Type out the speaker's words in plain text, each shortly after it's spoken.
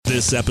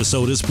This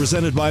episode is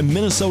presented by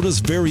Minnesota's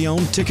very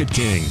own Ticket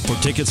King. For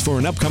tickets for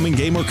an upcoming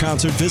game or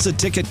concert, visit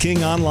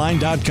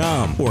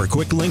TicketKingOnline.com or a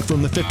quick link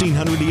from the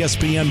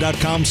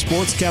 1500ESPN.com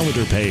sports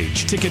calendar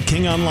page.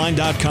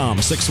 TicketKingOnline.com,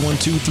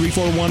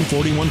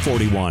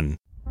 612-341-4141.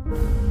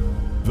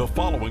 The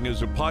following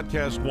is a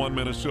Podcast One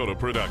Minnesota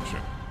production.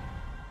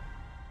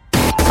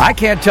 I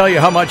can't tell you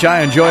how much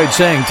I enjoyed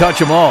saying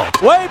touch 'em all.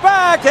 Way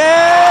back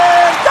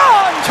and gone!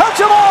 Touch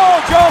 'em all,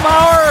 Joe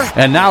Mauer!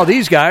 And now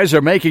these guys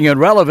are making it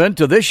relevant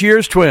to this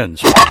year's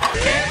Twins.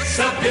 It's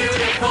a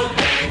beautiful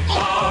day for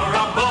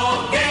a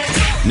ball game.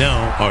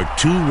 Now, our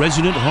two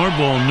resident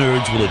hardball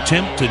nerds will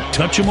attempt to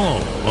touch 'em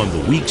all on the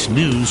week's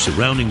news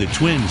surrounding the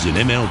Twins in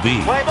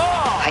MLB. Play ball!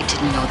 I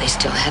didn't know they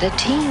still had a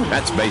team.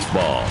 That's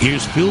baseball.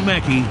 Here's Phil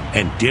Mackey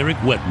and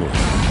Derek Wetmore.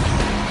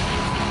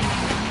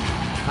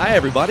 Hi,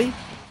 everybody.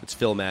 It's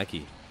Phil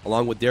Mackey,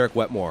 along with Derek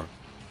Wetmore,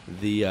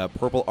 the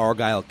Purple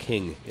Argyle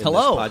King in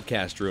Hello. this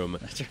podcast room.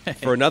 That's right.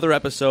 For another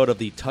episode of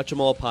the Touch 'Em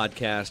All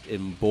podcast,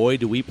 and boy,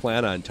 do we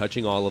plan on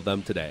touching all of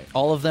them today.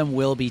 All of them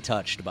will be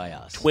touched by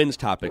us. Twins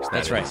topics,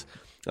 That's right.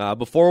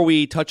 Before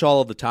we touch all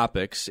of the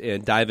topics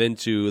and dive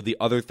into the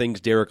other things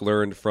Derek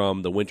learned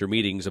from the winter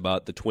meetings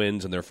about the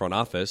Twins and their front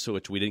office,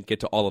 which we didn't get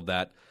to all of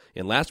that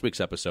in last week's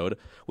episode,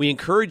 we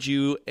encourage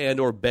you and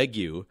or beg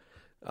you,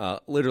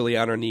 literally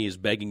on our knees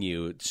begging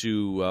you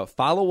to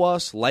follow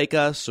us, like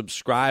us,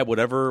 subscribe,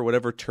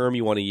 whatever term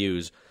you want to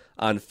use.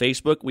 On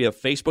Facebook, we have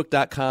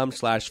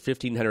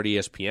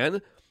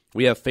facebook.com/1500ESPN.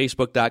 We have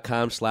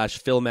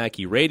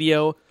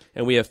facebook.com/PhilMackeyRadio.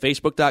 And we have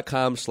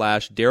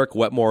facebook.com/Derek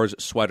Wetmore's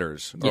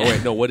Sweaters. Yeah. Oh,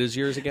 wait, no, what is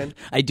yours again?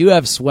 I do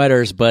have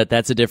sweaters, but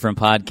that's a different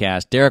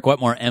podcast. Derek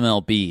Wetmore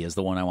MLB is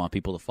the one I want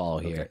people to follow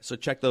here. Okay, so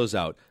check those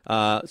out.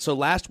 So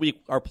last week,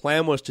 our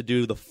plan was to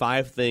do the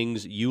 5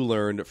 things you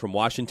learned from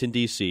Washington,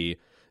 D.C.,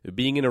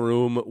 being in a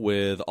room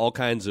with all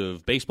kinds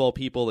of baseball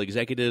people,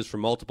 executives from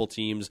multiple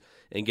teams,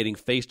 and getting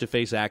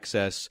face-to-face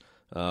access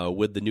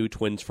with the new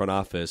Twins front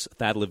office,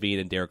 Thad Levine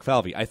and Derek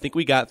Falvey. I think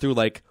we got through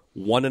like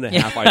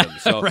 1.5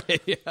 items. So,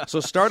 right, yeah. So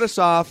start us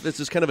off.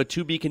 This is kind of a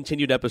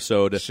to-be-continued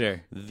episode.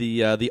 Sure.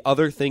 The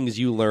other things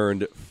you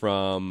learned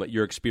from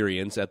your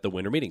experience at the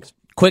winter meetings.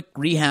 Quick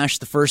rehash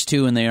the first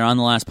 2, and they are on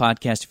the last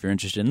podcast. If you're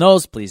interested in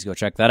those, please go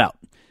check that out.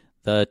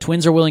 The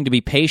Twins are willing to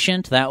be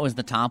patient. That was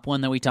the top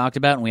one that we talked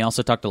about, and we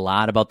also talked a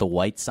lot about the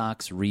White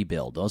Sox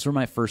rebuild. Those were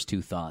my first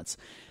 2 thoughts.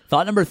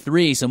 Thought number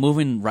 3, so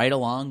moving right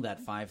along that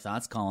 5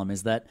 thoughts column,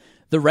 is that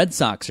the Red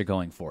Sox are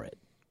going for it.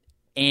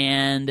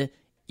 And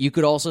you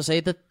could also say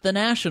that the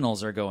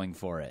Nationals are going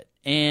for it.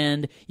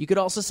 And you could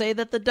also say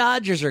that the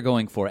Dodgers are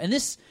going for it. And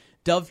this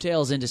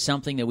dovetails into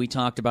something that we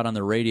talked about on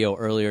the radio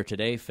earlier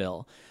today,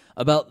 Phil,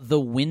 about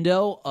the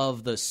window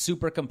of the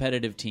super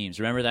competitive teams.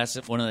 Remember,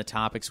 that's one of the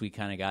topics we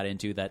kind of got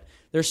into, that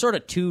there's sort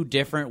of 2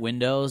 different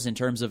windows in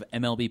terms of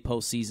MLB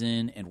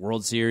postseason and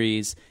World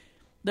Series.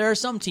 There are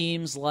some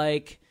teams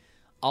like,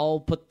 I'll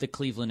put the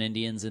Cleveland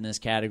Indians in this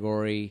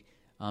category.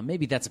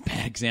 Maybe that's a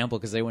bad example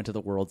because they went to the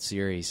World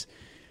Series.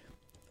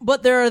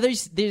 But there are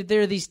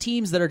these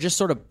teams that are just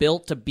sort of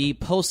built to be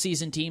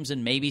postseason teams,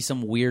 and maybe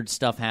some weird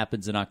stuff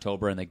happens in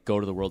October and they go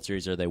to the World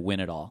Series or they win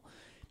it all.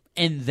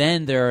 And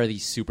then there are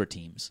these super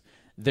teams.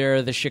 There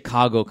are the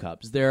Chicago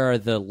Cubs. There are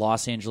the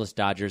Los Angeles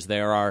Dodgers.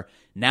 There are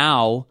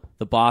now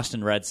the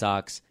Boston Red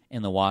Sox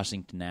and the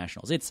Washington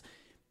Nationals. It's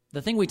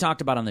the thing we talked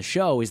about on the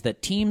show is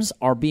that teams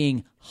are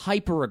being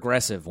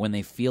hyper-aggressive when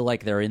they feel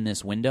like they're in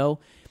this window.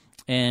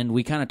 And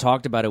we kind of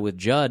talked about it with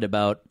Judd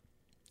about,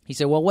 he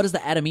said, well, what does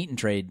the Adam Eaton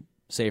trade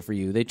say for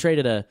you? They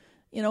traded a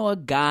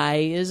guy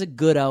is a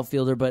good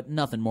outfielder, but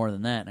nothing more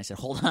than that. And I said,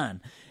 hold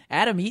on.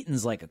 Adam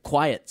Eaton's like a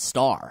quiet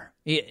star.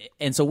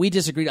 And so we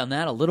disagreed on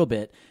that a little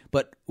bit,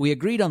 but we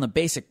agreed on the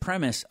basic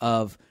premise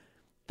of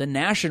the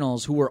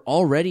Nationals, who were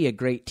already a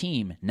great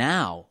team,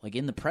 now, like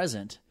in the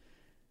present,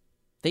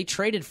 they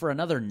traded for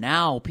another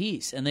now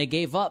piece, and they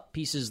gave up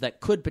pieces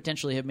that could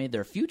potentially have made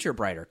their future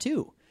brighter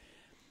too.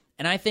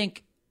 And I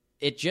think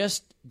it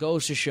just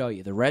goes to show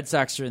you the Red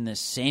Sox are in this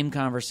same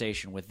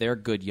conversation with their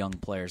good young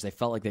players. They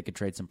felt like they could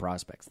trade some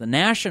prospects. The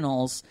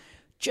Nationals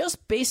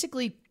just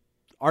basically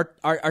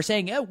are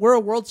saying, yeah, we're a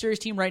World Series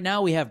team right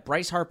now. We have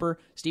Bryce Harper,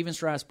 Steven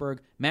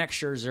Strasburg, Max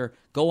Scherzer,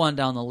 go on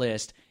down the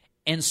list,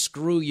 and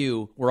screw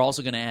you, we're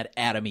also going to add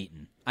Adam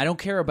Eaton. I don't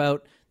care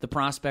about the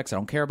prospects. I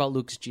don't care about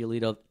Lucas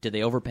Giolito. Did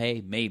they overpay?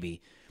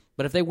 Maybe.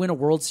 But if they win a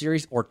World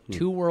Series or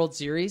 2 World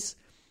Series,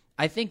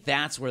 I think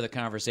that's where the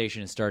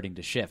conversation is starting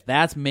to shift.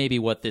 That's maybe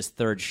what this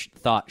third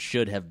thought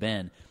should have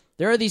been.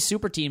 There are these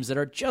super teams that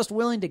are just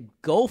willing to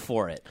go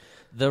for it.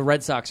 The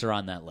Red Sox are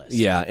on that list.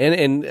 Yeah,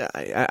 and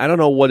I don't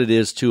know what it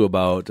is, too,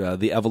 about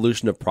the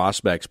evolution of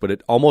prospects, but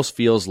it almost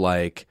feels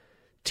like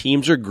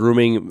teams are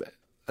grooming,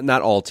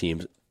 not all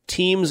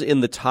teams in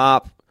the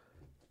top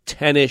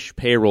 10-ish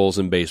payrolls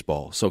in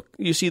baseball. So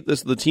you see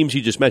this, the teams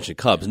you just mentioned,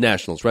 Cubs,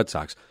 Nationals, Red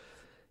Sox.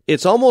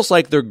 It's almost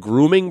like they're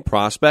grooming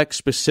prospects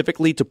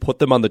specifically to put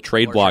them on the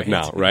trade block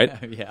now, right?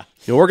 Yeah.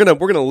 You know, we're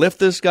gonna lift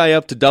this guy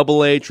up to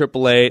AA,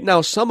 AAA.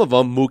 Now, some of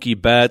them, Mookie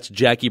Betts,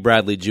 Jackie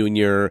Bradley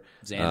Jr.,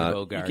 Xander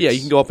Bogaerts. yeah, you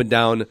can go up and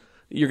down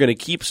you're going to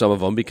keep some of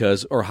them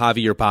because, or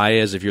Javier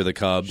Baez if you're the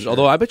Cubs. Sure.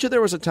 Although I bet you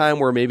there was a time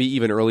where maybe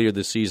even earlier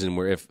this season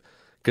where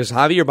because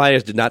Javier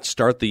Baez did not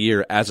start the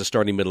year as a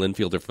starting middle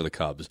infielder for the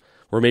Cubs,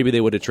 where maybe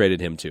they would have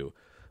traded him too.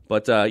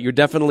 But you're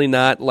definitely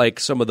not like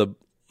some of the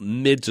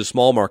mid to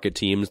small market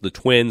teams, the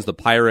Twins, the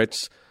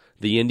Pirates,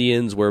 the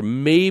Indians, where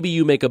maybe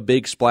you make a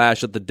big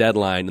splash at the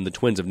deadline, and the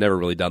Twins have never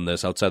really done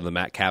this outside of the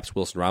Matt Capps,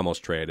 Wilson Ramos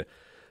trade.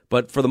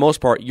 But for the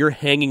most part, you're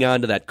hanging on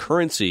to that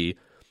currency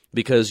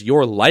because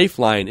your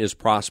lifeline is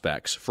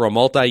prospects. For a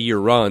multi-year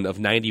run of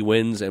 90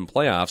 wins and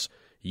playoffs,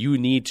 you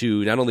need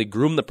to not only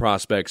groom the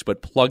prospects,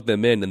 but plug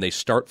them in, and they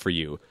start for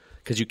you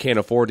because you can't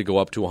afford to go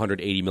up to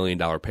 $180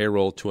 million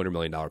payroll, $200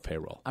 million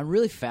payroll. I'm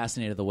really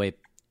fascinated the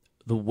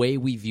way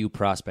we view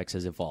prospects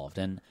has evolved.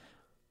 And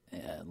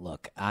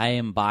look, I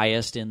am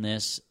biased in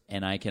this,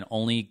 and I can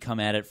only come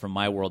at it from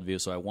my worldview,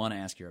 so I want to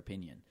ask your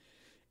opinion.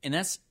 And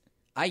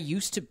I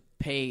used to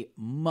pay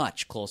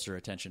much closer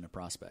attention to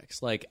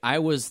prospects. Like, I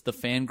was the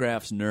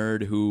Fangraphs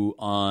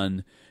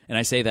nerd and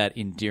I say that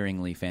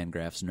endearingly,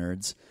 Fangraphs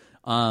nerds,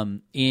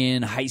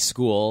 in high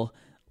school,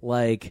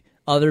 like,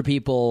 other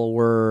people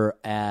were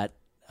at,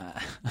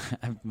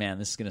 man,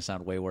 this is going to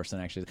sound way worse than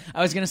actually.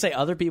 I was going to say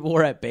other people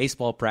were at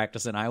baseball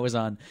practice, and I was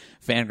on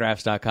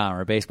Fangraphs.com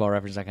or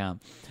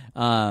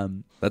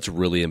BaseballReference.com. That's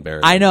really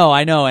embarrassing. I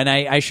know, and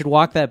I should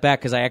walk that back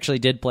because I actually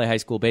did play high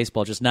school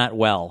baseball, just not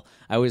well.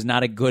 I was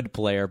not a good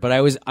player, but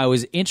I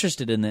was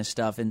interested in this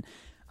stuff, and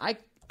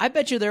I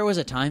bet you there was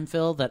a time,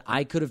 Phil, that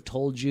I could have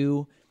told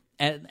you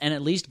and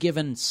at least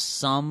given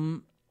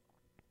some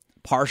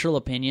partial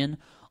opinion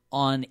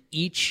on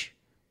each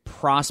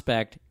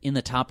prospect in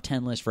the top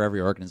 10 list for every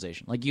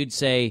organization. Like, you'd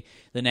say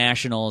the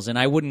Nationals, and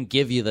I wouldn't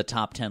give you the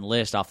top 10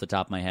 list off the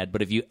top of my head,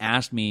 but if you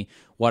asked me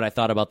what I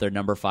thought about their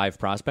number 5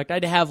 prospect,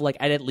 I'd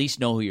at least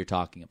know who you're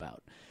talking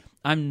about.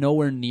 I'm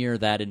nowhere near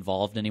that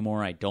involved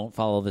anymore. I don't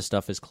follow this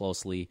stuff as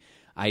closely.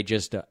 I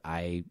just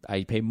I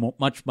pay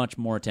much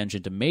more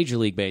attention to Major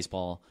League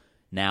Baseball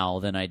now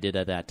than I did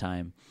at that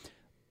time.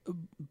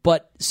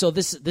 But so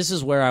this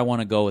is where I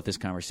want to go with this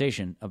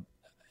conversation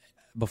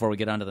before we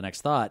get on to the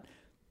next thought.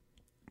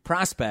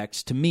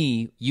 Prospects, to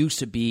me, used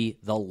to be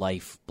the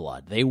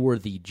lifeblood. They were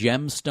the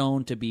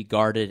gemstone to be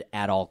guarded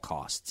at all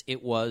costs.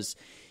 It was,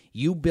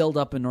 you build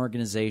up an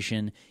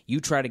organization, you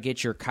try to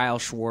get your Kyle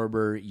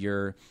Schwarber,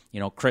 your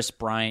Chris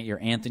Bryant, your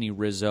Anthony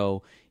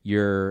Rizzo,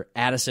 your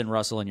Addison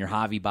Russell, and your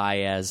Javi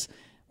Baez.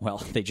 Well,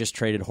 they just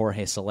traded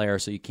Jorge Soler,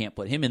 so you can't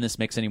put him in this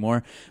mix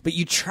anymore. But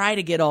you try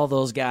to get all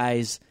those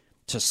guys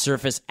to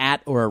surface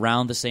at or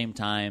around the same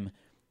time,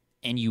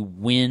 and you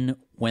win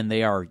when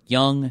they are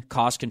young,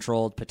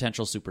 cost-controlled,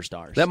 potential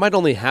superstars. That might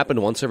only happen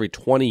once every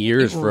 20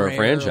 years for a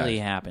franchise. It rarely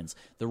happens.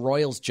 The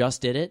Royals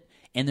just did it,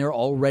 and they're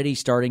already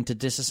starting to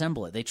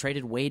disassemble it. They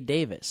traded Wade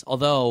Davis.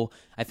 Although,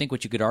 I think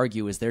what you could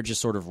argue is they're just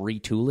sort of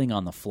retooling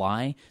on the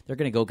fly. They're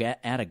going to go get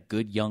at a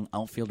good young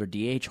outfielder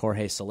DH,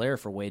 Jorge Soler,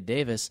 for Wade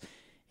Davis.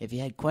 If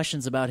you had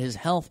questions about his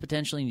health,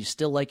 potentially, and you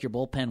still like your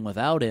bullpen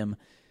without him,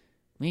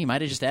 you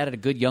might have just added a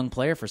good young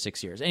player for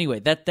 6 years.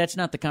 Anyway, that's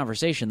not the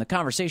conversation. The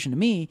conversation to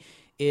me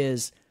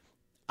is,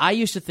 I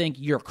used to think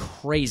you're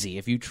crazy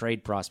if you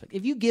trade prospect.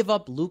 If you give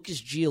up Lucas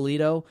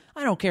Giolito,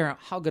 I don't care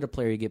how good a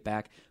player you get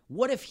back.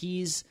 What if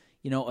he's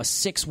a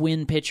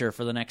 6-win pitcher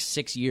for the next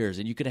 6 years,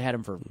 and you could have had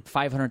him for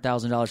 $500,000,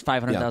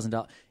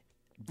 $500,000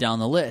 down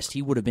the list?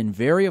 He would have been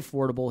very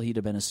affordable. He'd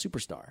have been a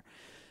superstar.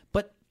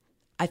 But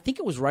I think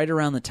it was right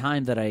around the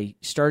time that I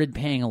started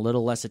paying a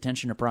little less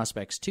attention to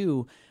prospects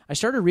too. I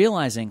started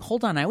realizing,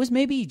 hold on, I was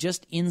maybe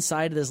just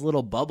inside this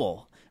little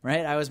bubble,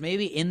 right? I was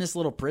maybe in this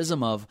little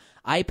prism of,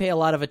 I pay a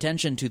lot of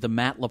attention to the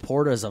Matt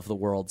Laportas of the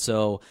world.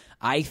 So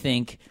I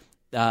think,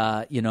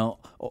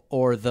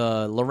 or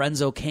the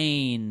Lorenzo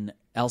Cain,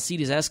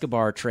 Alcides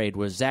Escobar trade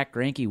where Zach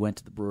Greinke went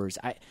to the Brewers.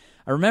 I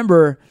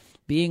remember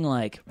being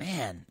like,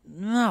 man,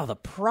 no, the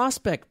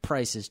prospect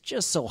price is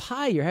just so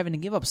high. You're having to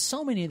give up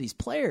so many of these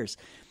players.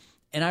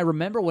 And I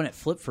remember when it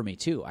flipped for me,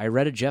 too. I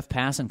read a Jeff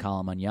Passan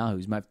column on Yahoo.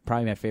 He's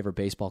probably my favorite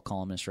baseball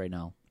columnist right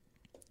now.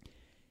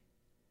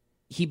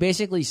 He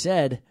basically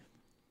said,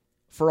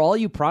 for all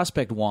you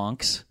prospect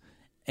wonks,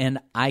 and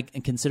I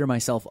consider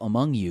myself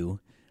among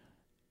you,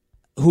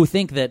 who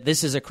think that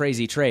this is a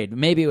crazy trade.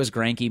 Maybe it was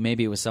Greinke,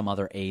 maybe it was some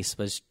other ace,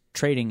 but it's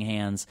trading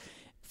hands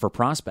for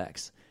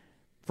prospects.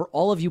 For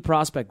all of you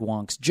prospect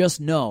wonks,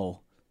 just know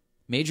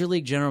Major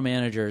League general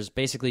managers,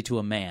 basically to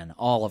a man,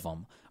 all of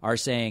them, are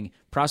saying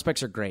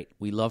prospects are great.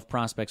 We love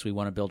prospects. We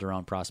want to build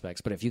around prospects.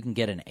 But if you can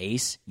get an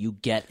ace, you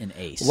get an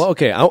ace. Well,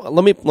 okay.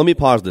 Let me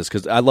pause this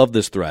because I love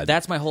this thread.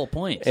 That's my whole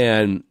point.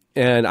 And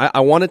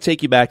I want to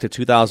take you back to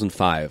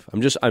 2005.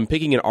 I'm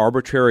picking an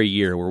arbitrary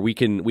year where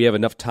we have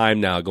enough time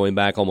now, going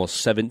back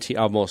almost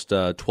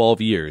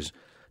 12 years.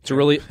 To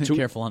really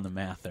careful on the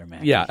math there,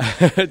 man. Yeah,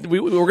 we're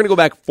going to go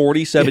back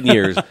 47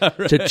 years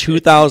right. to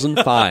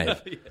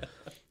 2005. Yeah.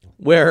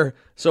 Where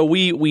so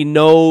we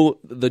know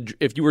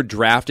if you were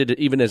drafted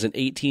even as an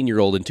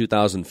 18-year-old in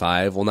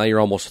 2005, well now you're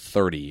almost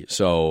 30.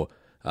 So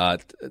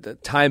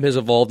time has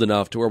evolved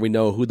enough to where we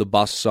know who the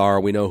busts are,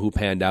 we know who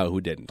panned out,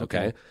 who didn't.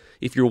 Okay,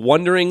 if you're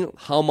wondering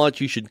how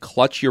much you should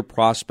clutch your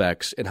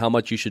prospects and how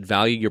much you should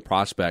value your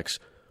prospects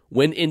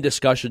when in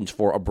discussions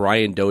for a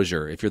Brian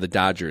Dozier, if you're the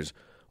Dodgers,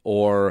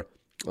 or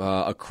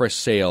a Chris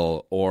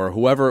Sale, or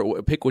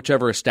whoever, pick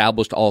whichever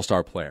established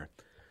all-star player.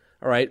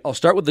 All right, I'll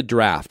start with the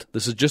draft.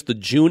 This is just the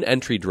June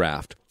entry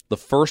draft, the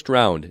first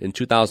round in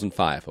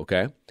 2005,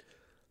 okay?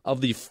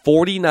 Of the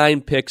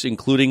 49 picks,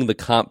 including the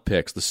comp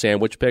picks, the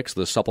sandwich picks,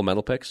 the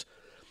supplemental picks,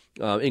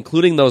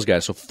 including those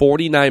guys, so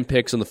 49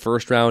 picks in the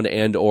first round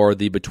and or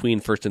the between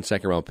first and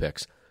second round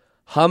picks.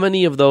 How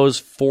many of those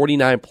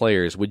 49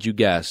 players would you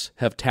guess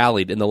have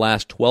tallied in the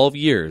last 12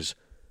 years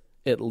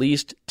at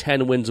least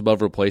 10 wins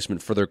above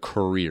replacement for their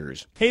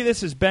careers? Hey,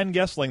 this is Ben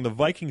Gessling, the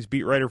Vikings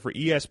beat writer for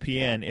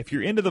ESPN. If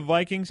you're into the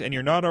Vikings and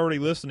you're not already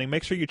listening,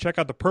 make sure you check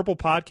out the Purple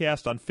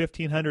Podcast on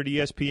 1500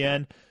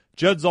 ESPN.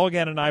 Judd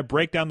Zolgan and I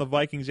break down the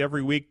Vikings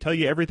every week, tell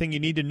you everything you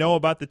need to know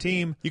about the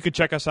team. You can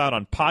check us out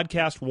on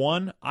Podcast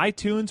One,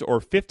 iTunes,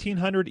 or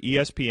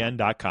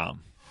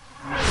 1500ESPN.com.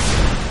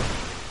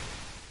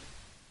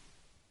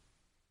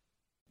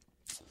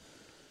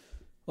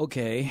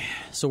 Okay,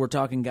 so we're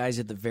talking guys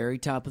at the very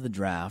top of the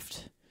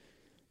draft.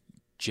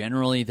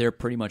 Generally, they're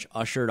pretty much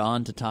ushered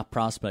on to top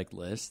prospect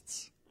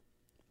lists.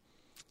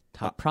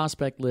 Top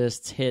prospect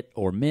lists hit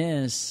or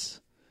miss,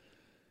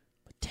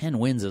 but 10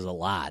 wins is a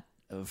lot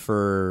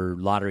for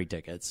lottery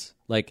tickets.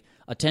 Like,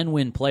 a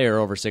 10-win player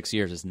over 6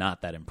 years is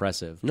not that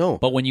impressive. No.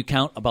 But when you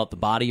count about the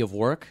body of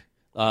work,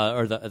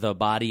 or the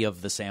body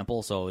of the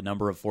sample, so a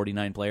number of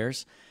 49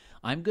 players,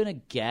 I'm going to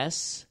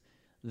guess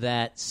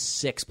that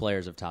 6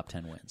 players have top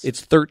 10 wins.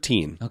 It's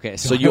 13. Okay,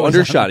 so you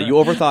undershot it. You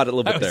overthought it a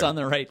little bit I was there. on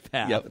the right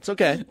path. Yep, it's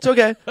okay. It's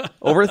okay.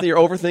 You're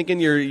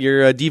overthinking.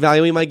 You're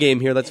devaluing my game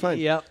here. That's fine.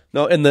 Yep.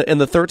 No, and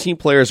the 13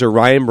 players are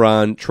Ryan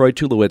Braun, Troy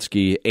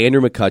Tulowitzki,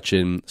 Andrew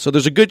McCutchen. So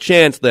there's a good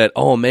chance that,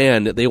 oh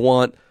man, they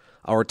want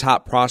our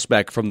top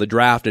prospect from the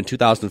draft in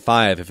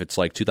 2005 if it's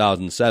like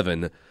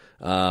 2007.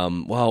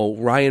 Well,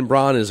 Ryan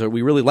Braun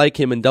we really like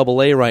him in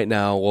Double-A right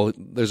now. Well,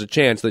 there's a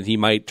chance that he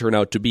might turn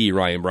out to be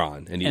Ryan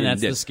Braun. And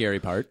that's the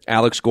scary part.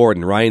 Alex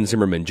Gordon, Ryan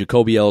Zimmerman,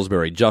 Jacoby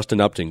Ellsbury, Justin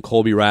Upton,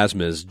 Colby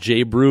Rasmus,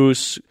 Jay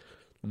Bruce.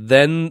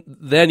 Then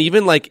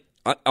even like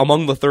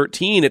among the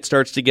 13, it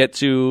starts to get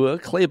to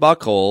Clay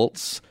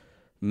Buchholz,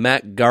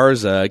 Matt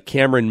Garza,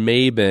 Cameron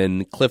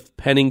Maben, Cliff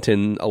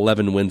Pennington,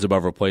 11 wins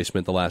above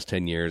replacement the last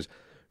 10 years.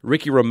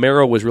 Ricky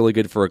Romero was really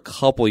good for a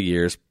couple of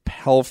years.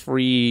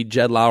 Pelfrey,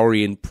 Jed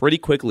Lowry, and pretty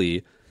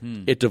quickly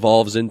it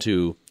devolves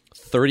into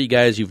 30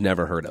 guys you've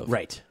never heard of.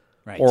 Right.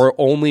 Or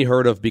only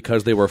heard of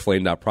because they were a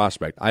flamed out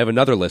prospect. I have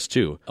another list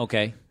too.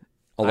 Okay.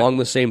 Along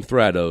the same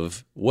thread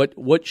of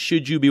what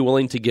should you be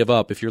willing to give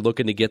up if you're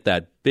looking to get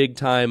that big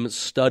time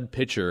stud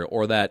pitcher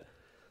or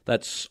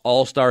that's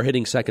all-star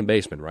hitting second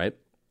baseman, right?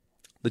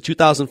 The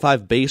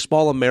 2005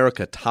 Baseball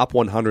America Top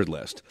 100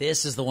 list.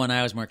 This is the one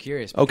I was more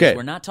curious. Okay.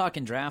 We're not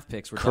talking draft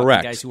picks. We're Correct.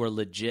 talking guys who are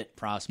legit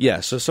prospects.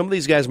 Yeah, so some of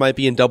these guys might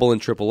be in Double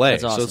and Triple A.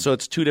 That's awesome. So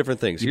it's two different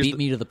things. You beat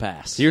me to the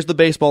pass. Here's the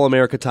Baseball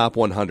America Top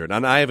 100.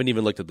 And I haven't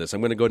even looked at this.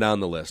 I'm going to go down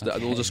the list.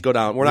 Okay. We'll just go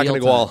down. We're not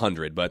going to go all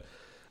 100, but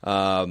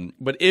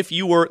if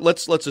you were,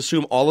 let's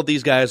assume all of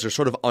these guys are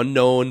sort of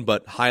unknown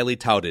but highly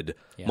touted,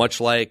 much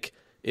like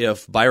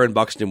if Byron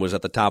Buxton was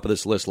at the top of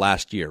this list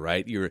last year,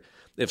 right?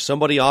 If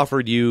somebody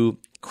offered you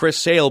Chris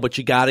Sale, but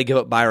you got to give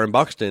up Byron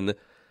Buxton,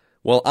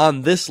 well,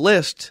 on this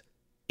list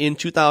in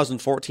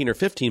 2014 or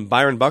 15,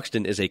 Byron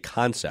Buxton is a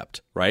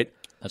concept, right?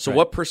 So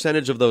what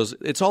percentage of those?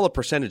 It's all a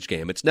percentage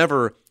game. It's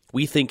never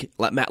we think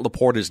Matt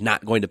Laporta is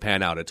not going to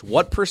pan out. It's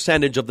what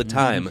percentage of the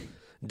time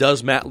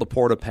does Matt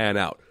Laporta pan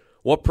out?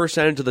 What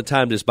percentage of the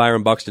time does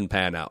Byron Buxton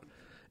pan out?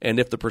 And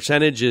if the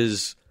percentage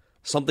is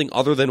something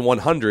other than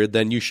 100,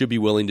 then you should be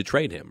willing to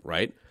trade him,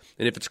 right?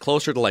 And if it's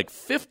closer to like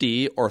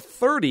 50 or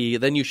 30,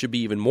 then you should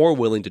be even more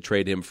willing to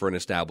trade him for an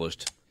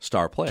established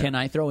star player. Can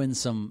I throw in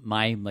some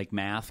my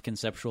math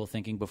conceptual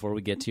thinking before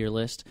we get to your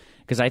list?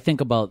 Because I think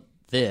about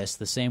this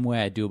the same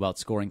way I do about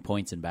scoring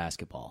points in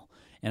basketball.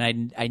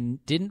 And I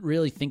didn't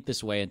really think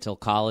this way until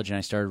college, and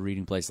I started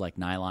reading places like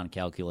Nylon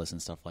Calculus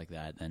and stuff like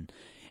that.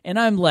 And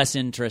I'm less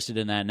interested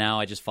in that now.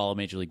 I just follow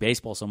Major League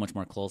Baseball so much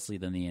more closely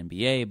than the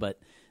NBA. But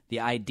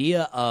the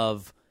idea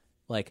of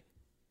like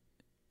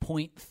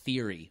point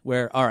theory,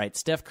 where, all right,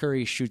 Steph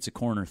Curry shoots a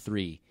corner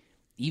three,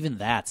 even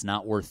that's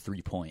not worth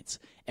 3 points.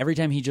 Every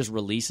time he just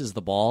releases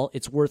the ball,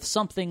 it's worth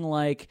something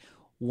like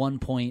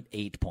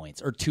 1.8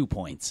 points or 2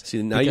 points.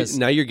 See, now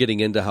you're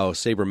getting into how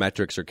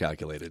sabermetrics are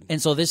calculated.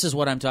 And so this is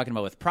what I'm talking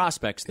about with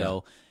prospects,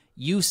 though.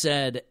 You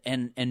said,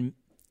 and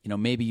you know,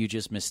 maybe you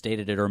just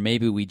misstated it, or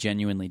maybe we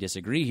genuinely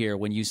disagree here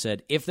when you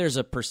said if there's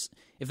a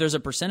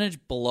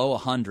percentage below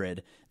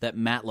 100 that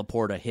Matt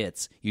Laporta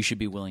hits, you should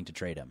be willing to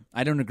trade him.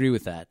 I don't agree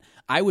with that.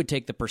 I would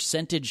take the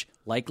percentage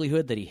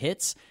likelihood that he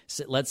hits.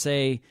 Let's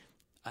say,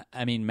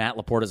 I mean, Matt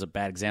Laporta is a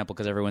bad example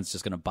because everyone's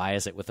just going to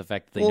bias it with the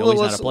fact that they know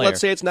he's not a player.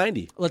 Let's say it's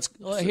 90. Let's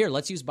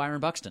use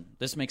Byron Buxton.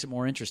 This makes it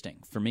more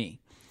interesting for me.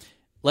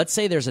 Let's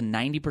say there's a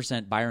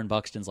 90% Byron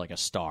Buxton's like a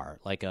star,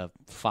 like a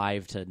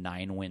 5 to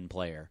 9 win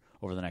player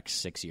over the next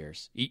 6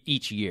 years,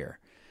 each year.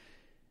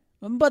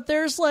 But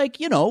there's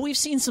we've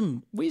seen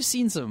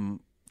some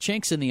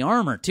chinks in the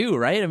armor too,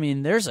 right? I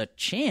mean, there's a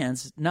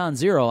chance,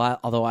 non-zero,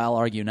 although I'll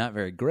argue not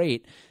very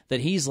great, that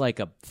he's like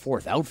a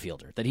fourth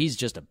outfielder, that he's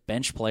just a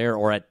bench player,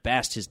 or at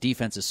best his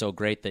defense is so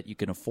great that you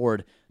can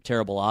afford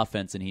terrible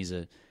offense and he's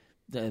a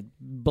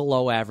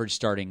below average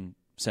starting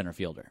center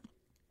fielder.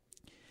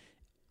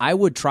 I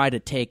would try to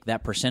take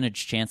that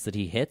percentage chance that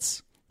he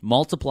hits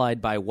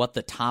multiplied by what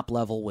the top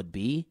level would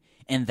be,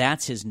 and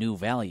that's his new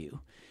value.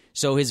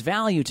 So his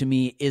value to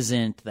me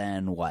isn't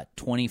then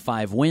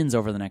 25 wins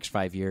over the next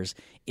 5 years.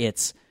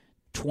 It's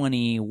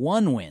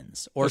 21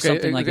 wins or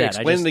something like that.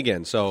 Explain it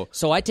again. So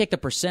I take the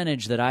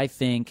percentage that I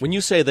think. When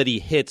you say that he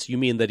hits, you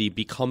mean that he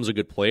becomes a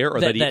good player,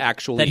 or that he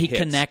actually hits?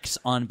 Connects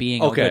on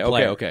being a good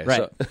player. Okay.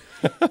 Right.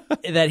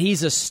 That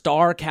he's a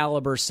star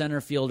caliber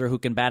center fielder who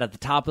can bat at the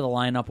top of the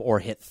lineup or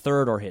hit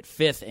third or hit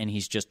fifth, and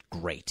he's just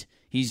great.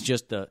 He's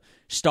just the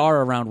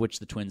star around which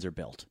the Twins are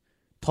built.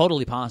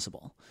 Totally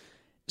possible.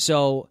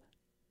 So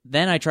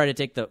then I try to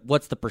take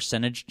what's the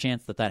percentage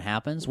chance that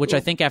happens, which I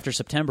think after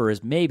September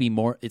is maybe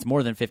more. It's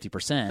more than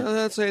 50%.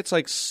 Let's say it's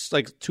like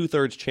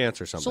 2/3 chance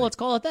or something. So let's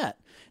call it that.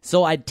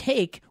 So I'd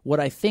take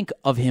what I think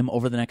of him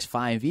over the next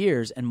 5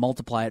 years and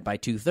multiply it by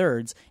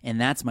 2/3,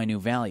 and that's my new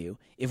value.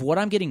 If what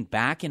I'm getting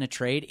back in a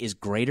trade is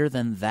greater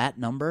than that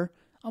number,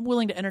 I'm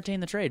willing to entertain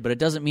the trade, but it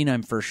doesn't mean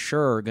I'm for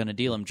sure going to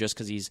deal him just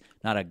because he's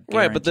not a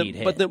guaranteed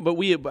hit.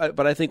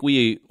 But I think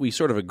we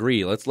sort of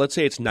agree. Let's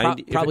say it's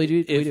 90. We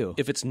do.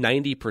 If it's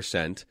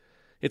 90%,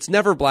 it's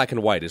never black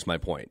and white. Is my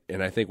point,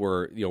 and I think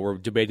we're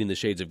debating the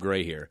shades of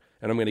gray here.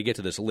 And I'm going to get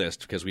to this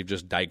list because we've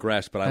just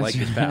digressed. But I like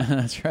this path.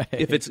 That's right.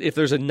 If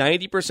there's a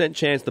 90%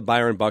 chance that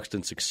Byron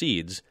Buxton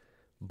succeeds,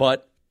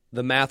 but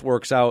the math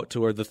works out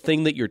to where the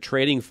thing that you're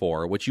trading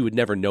for, which you would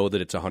never know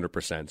that it's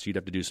 100%, so you'd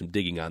have to do some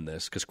digging on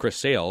this, because Chris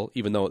Sale,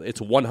 even though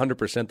it's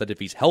 100% that if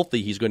he's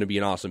healthy, he's going to be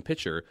an awesome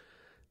pitcher,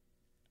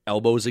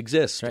 elbows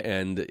exist, right.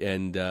 and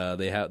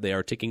they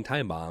are ticking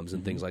time bombs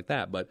and things like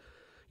that. But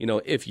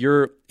if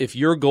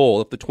your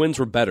goal, if the Twins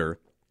were better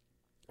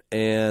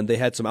and they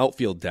had some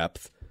outfield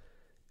depth,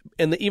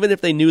 and even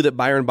if they knew that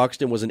Byron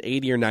Buxton was an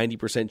 80 or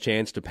 90%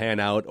 chance to pan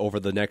out over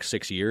the next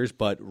 6 years,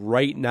 but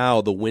right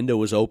now the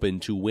window is open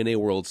to win a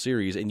World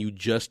Series, and you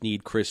just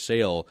need Chris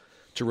Sale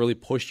to really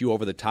push you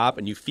over the top,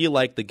 and you feel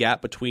like the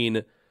gap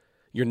between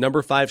your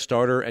number 5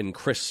 starter and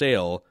Chris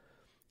Sale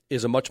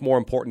is a much more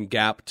important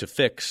gap to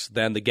fix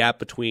than the gap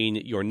between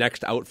your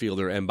next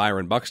outfielder and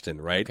Byron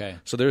Buxton, right? Okay.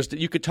 So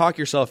you could talk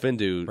yourself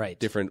into right.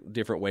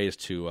 different ways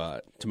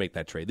to make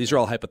that trade. These are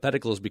all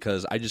hypotheticals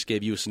because I just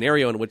gave you a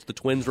scenario in which the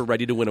Twins were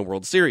ready to win a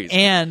World Series.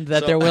 And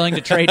that they're willing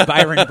to trade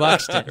Byron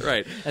Buxton.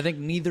 Right. I think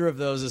neither of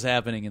those is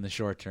happening in the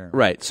short term.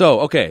 Right. So,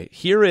 okay,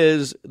 here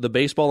is the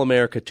Baseball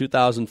America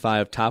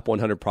 2005 Top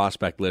 100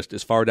 Prospect list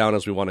as far down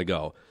as we want to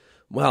go.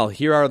 Well,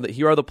 here are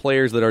the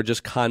players that are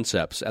just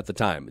concepts at the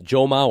time.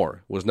 Joe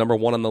Mauer was number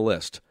 1 on the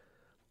list.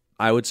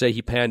 I would say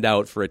he panned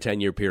out for a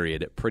 10-year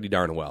period pretty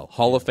darn well.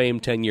 Hall of Fame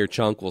 10-year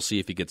chunk. We'll see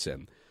if he gets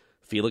in.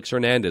 Felix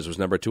Hernandez was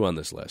number 2 on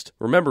this list.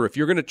 Remember, if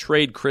you're going to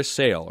trade Chris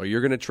Sale or you're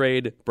going to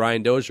trade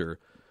Brian Dozier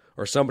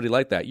or somebody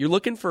like that, you're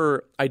looking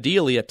for,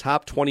 ideally, a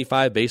top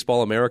 25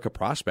 Baseball America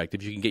prospect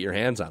if you can get your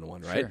hands on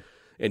one, right? Sure.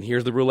 And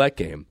here's the roulette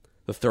game.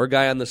 The third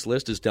guy on this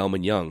list is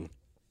Delman Young.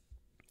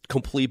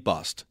 Complete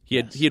bust. He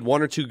had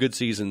 1 or 2 good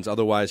seasons.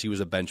 Otherwise, he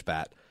was a bench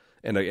bat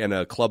and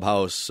a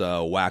clubhouse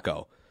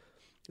wacko.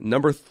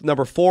 Number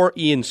 4,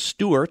 Ian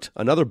Stewart,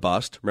 another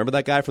bust. Remember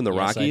that guy from the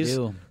Rockies? I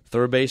do.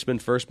 Third baseman,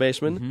 first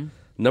baseman. Mm-hmm.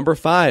 Number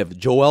 5,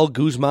 Joel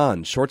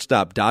Guzman,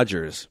 shortstop,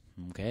 Dodgers.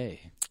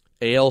 Okay.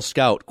 AL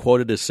Scout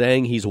quoted as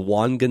saying he's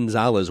Juan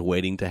Gonzalez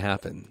waiting to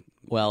happen.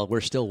 Well, we're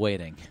still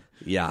waiting.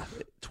 Yeah,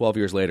 12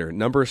 years later.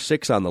 Number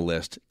 6 on the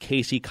list,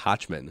 Casey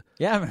Kochman.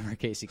 Yeah, I remember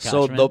Casey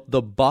Kochman. So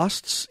the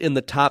busts in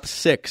the top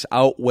 6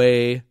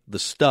 outweigh the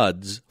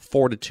studs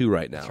 4-2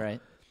 right now. That's right.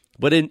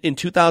 But in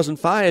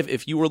 2005,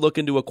 if you were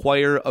looking to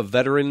acquire a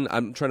veteran,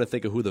 I'm trying to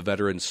think of who the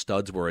veteran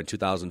studs were in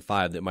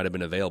 2005 that might have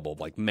been available,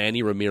 like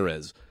Manny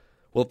Ramirez.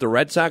 Well, if the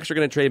Red Sox are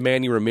going to trade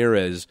Manny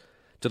Ramirez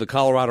to the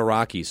Colorado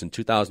Rockies in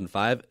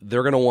 2005,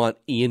 they're going to want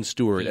Ian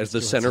Stewart as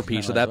the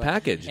centerpiece of that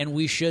package. And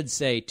we should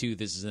say, too,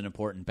 this is an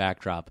important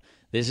backdrop.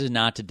 This is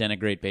not to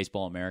denigrate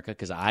Baseball America,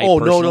 because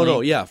no,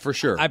 yeah, for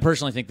sure. I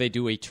personally think they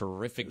do a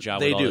terrific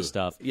job with all this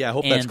stuff. Yeah, I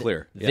hope that's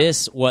clear. Yeah.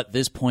 What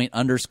this point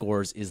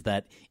underscores is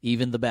that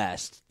even the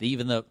best,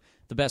 the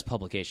best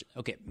publication.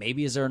 Okay,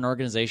 maybe is there an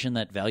organization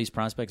that values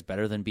prospects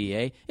better than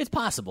BA? It's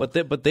possible.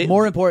 But they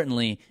more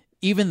importantly,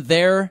 even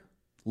their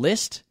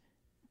list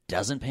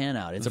doesn't pan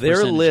out. It's a their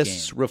percentage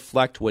lists game.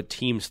 reflect what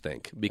teams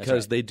think,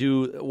 because right. they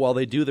do, while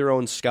they do their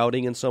own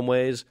scouting in some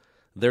ways,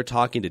 they're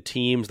talking to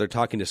teams, they're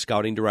talking to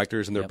scouting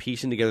directors, and they're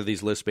piecing together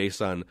these lists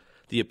based on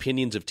the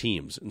opinions of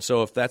teams. And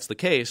so if that's the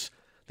case,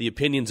 the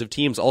opinions of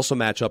teams also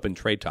match up in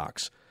trade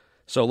talks.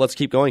 So let's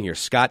keep going here.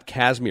 Scott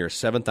Kazmir,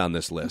 7th on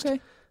this list. Okay.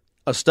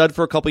 A stud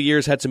for a couple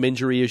years, had some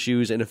injury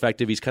issues,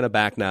 ineffective. He's kind of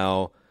back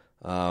now.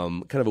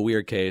 Kind of a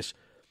weird case.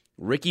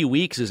 Ricky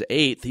Weeks is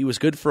 8th. He was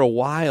good for a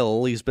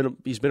while. He's been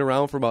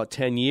around for about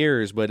 10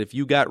 years, but if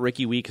you got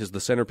Ricky Weeks as the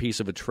centerpiece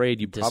of a trade,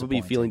 you'd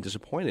probably be feeling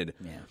disappointed.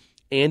 Yeah.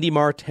 Andy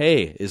Marte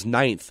is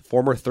 9th,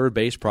 former third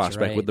base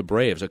prospect with the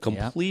Braves, a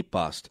complete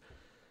bust.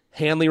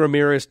 Hanley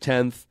Ramirez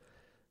 10th,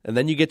 and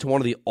then you get to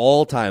one of the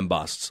all-time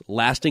busts.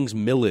 Lastings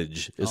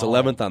Millage is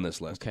 11th on this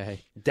list.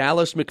 Okay.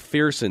 Dallas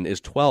McPherson is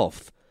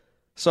 12th.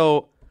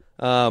 So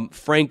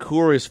Frank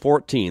Coor is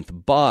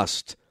 14th,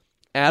 bust.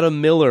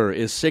 Adam Miller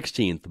is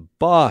 16th,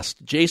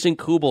 bust. Jason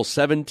Kubel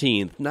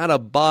 17th, not a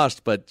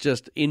bust, but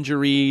just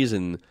injuries.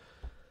 And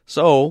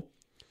so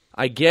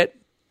I get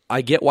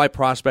why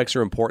prospects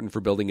are important for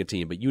building a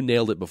team, but you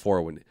nailed it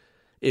before.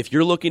 If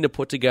you're looking to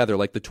put together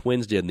like the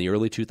Twins did in the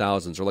early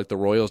 2000s or like the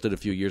Royals did a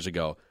few years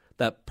ago,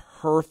 that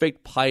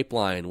perfect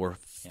pipeline where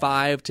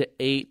 5 to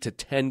 8 to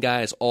 10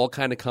 guys all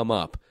kind of come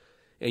up,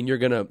 and you're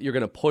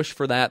gonna push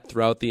for that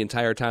throughout the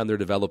entire time they're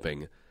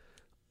developing.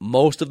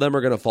 Most of them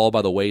are going to fall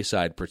by the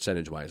wayside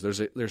percentage-wise.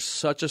 There's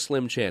such a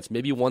slim chance,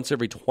 maybe once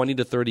every 20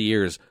 to 30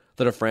 years,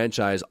 that a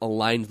franchise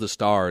aligns the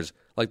stars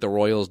like the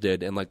Royals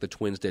did and like the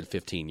Twins did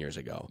 15 years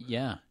ago.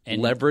 Yeah.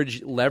 And leverage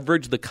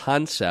the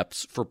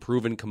concepts for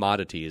proven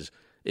commodities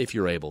if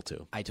you're able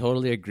to. I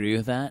totally agree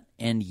with that,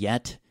 and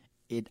yet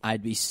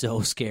I'd be so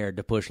scared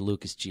to push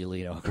Lucas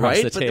Giolito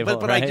across the table.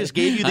 But right? I just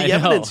gave you the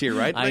evidence here,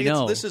 right? I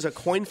know. This is a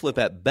coin flip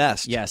at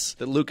best. Yes.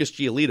 That Lucas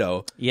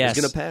Giolito is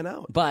going to pan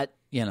out. But,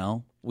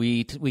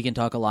 we can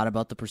talk a lot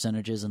about the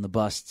percentages and the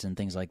busts and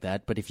things like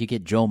that, but if you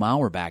get Joe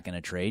Mauer back in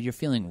a trade, you're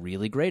feeling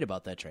really great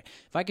about that trade.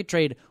 If I could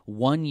trade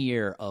 1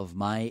 year of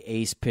my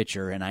ace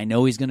pitcher, and I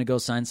know he's going to go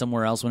sign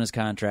somewhere else when his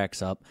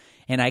contract's up,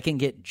 and I can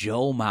get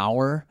Joe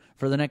Mauer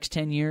for the next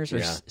 10 years,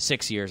 or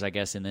 6 years, I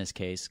guess, in this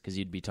case, because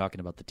you'd be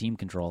talking about the team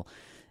control,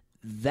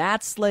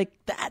 that's like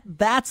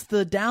that's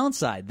the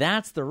downside.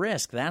 That's the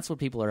risk. That's what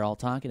people are all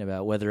talking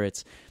about, whether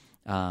it's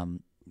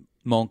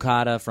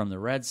Moncada from the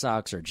Red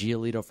Sox or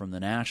Giolito from the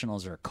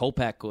Nationals or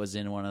Kopech was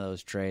in one of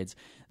those trades.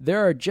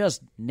 There are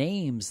just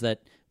names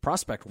that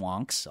prospect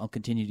wonks, I'll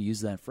continue to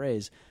use that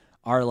phrase,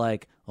 are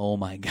like, oh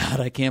my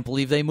God, I can't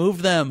believe they moved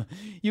them.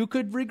 You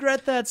could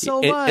regret that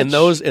so much. And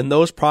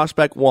those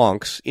prospect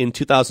wonks in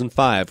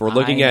 2005, we're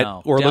looking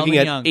at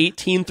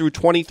 18 through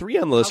 23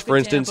 on the list, for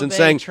instance, and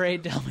saying,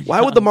 why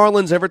would the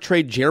Marlins ever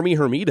trade Jeremy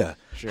Hermida?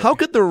 Sure. How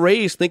could the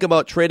Rays think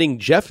about trading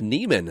Jeff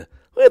Neiman?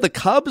 The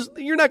Cubs,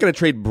 you're not going to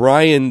trade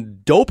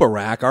Brian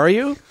Doparak, are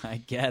you? I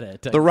get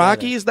it. The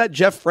Rockies, that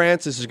Jeff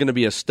Francis is going to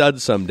be a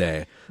stud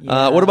someday.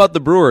 Yeah. What about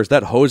the Brewers?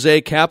 That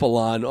Jose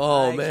Capellan.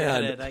 Oh,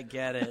 man. I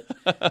get it.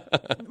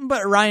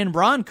 But Ryan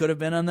Braun could have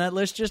been on that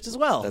list just as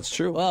well. That's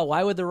true. Well,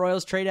 why would the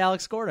Royals trade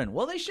Alex Gordon?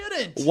 Well, they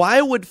shouldn't.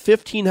 Why would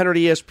 1500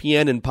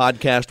 ESPN and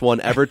Podcast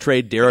One ever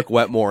trade Derek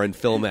Wetmore and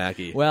Phil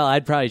Mackey? Well,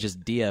 I'd probably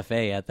just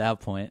DFA at that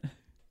point.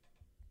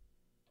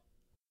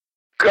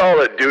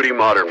 Call of Duty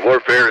Modern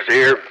Warfare is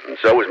here, and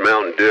so is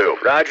Mountain Dew.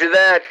 Roger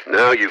that.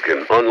 Now you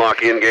can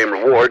unlock in-game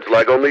rewards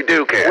like only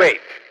Dew can. Wait,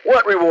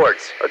 what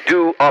rewards? A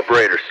Dew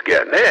Operator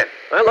Skin. Man,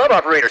 I love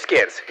Operator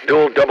Skins.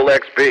 Dual Double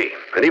XP,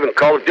 and even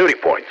Call of Duty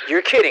points.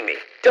 You're kidding me.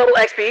 Double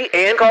XP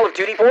and Call of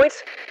Duty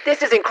points?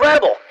 This is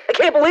incredible. I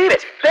can't believe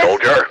it.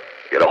 Soldier,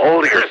 get a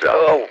hold of yourself.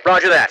 Oh,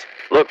 roger that.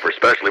 Look for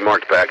specially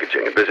marked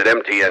packaging and visit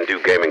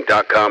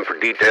mtndewgaming.com for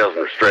details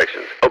and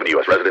restrictions. Open to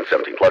U.S. residents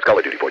 17+. Call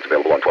of Duty points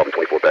available on 12 and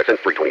 24 packs and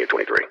free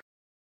 28-23.